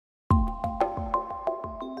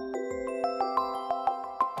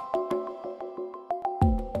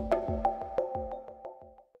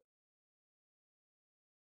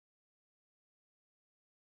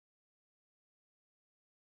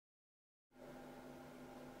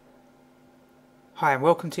Hi and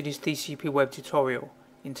welcome to this DCP web tutorial.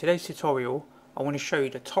 In today's tutorial I want to show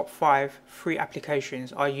you the top 5 free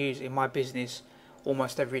applications I use in my business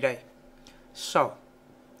almost every day. So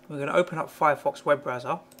we're going to open up Firefox web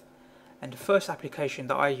browser, and the first application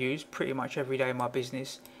that I use pretty much every day in my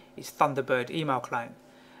business is Thunderbird email client.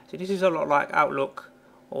 So this is a lot like Outlook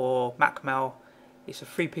or Macmail. It's a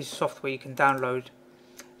free piece of software you can download.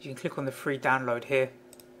 You can click on the free download here,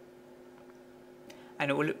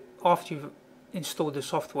 and it will, after you've install the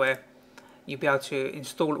software, you'll be able to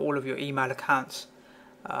install all of your email accounts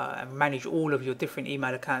and manage all of your different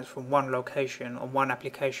email accounts from one location on one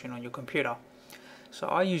application on your computer. So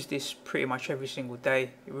I use this pretty much every single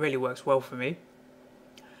day. It really works well for me.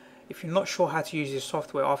 If you're not sure how to use this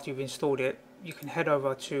software after you've installed it, you can head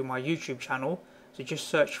over to my YouTube channel. So just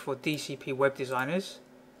search for DCP Web Designers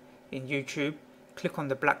in YouTube, click on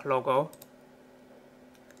the black logo,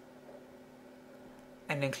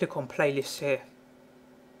 and then click on playlists here,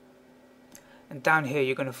 and down here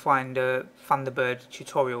you're going to find Thunderbird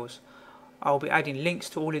tutorials. I'll be adding links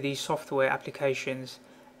to all of these software applications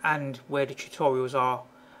and where the tutorials are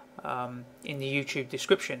in the YouTube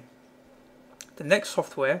description. The next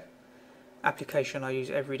software application I use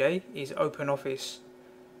every day is Openoffice,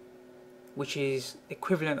 which is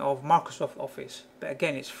equivalent of Microsoft Office, but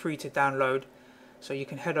again it's free to download. So you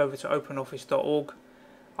can head over to openoffice.org.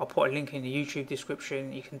 I'll put a link in the YouTube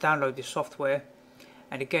description. You can download this software,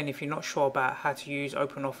 and again, if you're not sure about how to use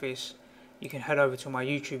Openoffice, you can head over to my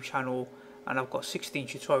YouTube channel, and I've got 16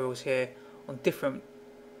 tutorials here on different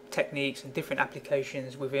techniques and different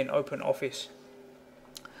applications within Openoffice.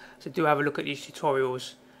 So do have a look at these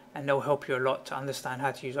tutorials, and they'll help you a lot to understand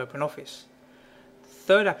how to use Openoffice. The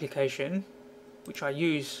third application, which I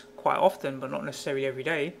use quite often but not necessarily every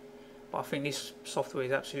day, but I think this software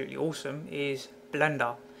is absolutely awesome, is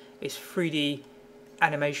Blender. It's 3D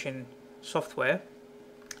animation software.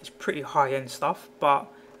 It's pretty high-end stuff, but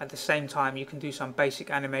at the same time you can do some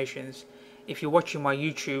basic animations. If you're watching my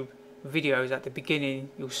YouTube videos, at the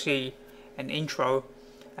beginning you'll see an intro,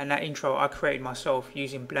 and that intro I created myself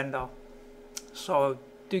using Blender. So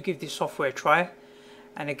do give this software a try,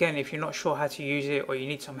 and again, if you're not sure how to use it or you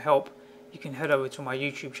need some help, you can head over to my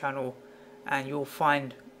YouTube channel and you'll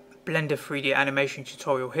find Blender 3D animation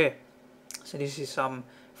tutorial here. So this is some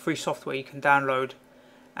free software you can download,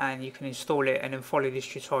 and you can install it and then follow this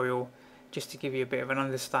tutorial just to give you a bit of an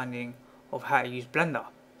understanding of how to use Blender.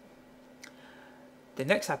 The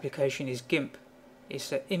next application is GIMP.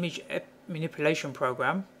 It's an image manipulation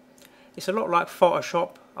program. It's a lot like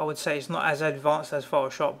Photoshop. I would say it's not as advanced as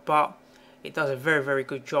Photoshop, but it does a very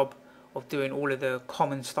good job of doing all of the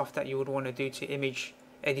common stuff that you would want to do to image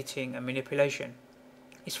editing and manipulation.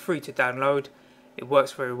 It's free to download. It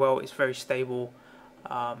works very well. It's very stable.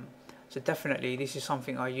 So definitely this is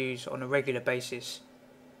something I use on a regular basis.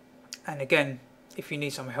 And again, if you need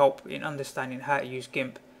some help in understanding how to use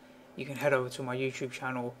GIMP, you can head over to my YouTube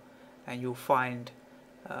channel and you'll find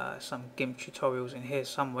some GIMP tutorials in here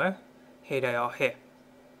somewhere. Here they are here.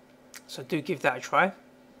 So do give that a try.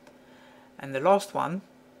 And the last one,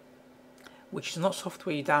 which is not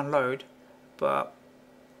software you download, but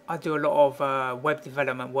I do a lot of web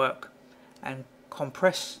development work, and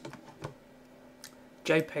compress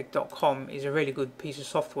Jpeg.com is a really good piece of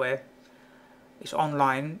software. It's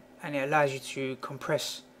online and it allows you to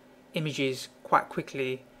compress images quite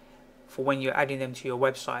quickly for when you're adding them to your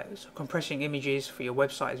website. So compressing images for your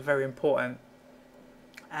website is very important,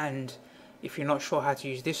 and if you're not sure how to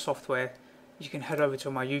use this software, you can head over to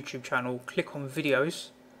my YouTube channel, click on videos,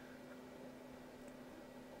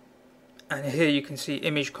 and here you can see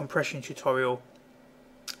image compression tutorial.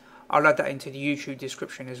 I'll add that into the YouTube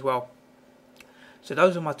description as well. So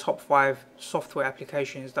those are my top 5 software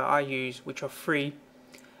applications that I use, which are free,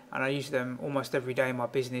 and I use them almost every day in my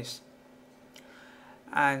business.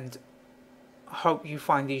 And I hope you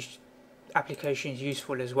find these applications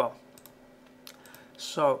useful as well.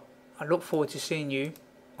 So I look forward to seeing you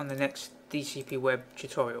on the next DCP Web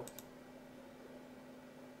tutorial.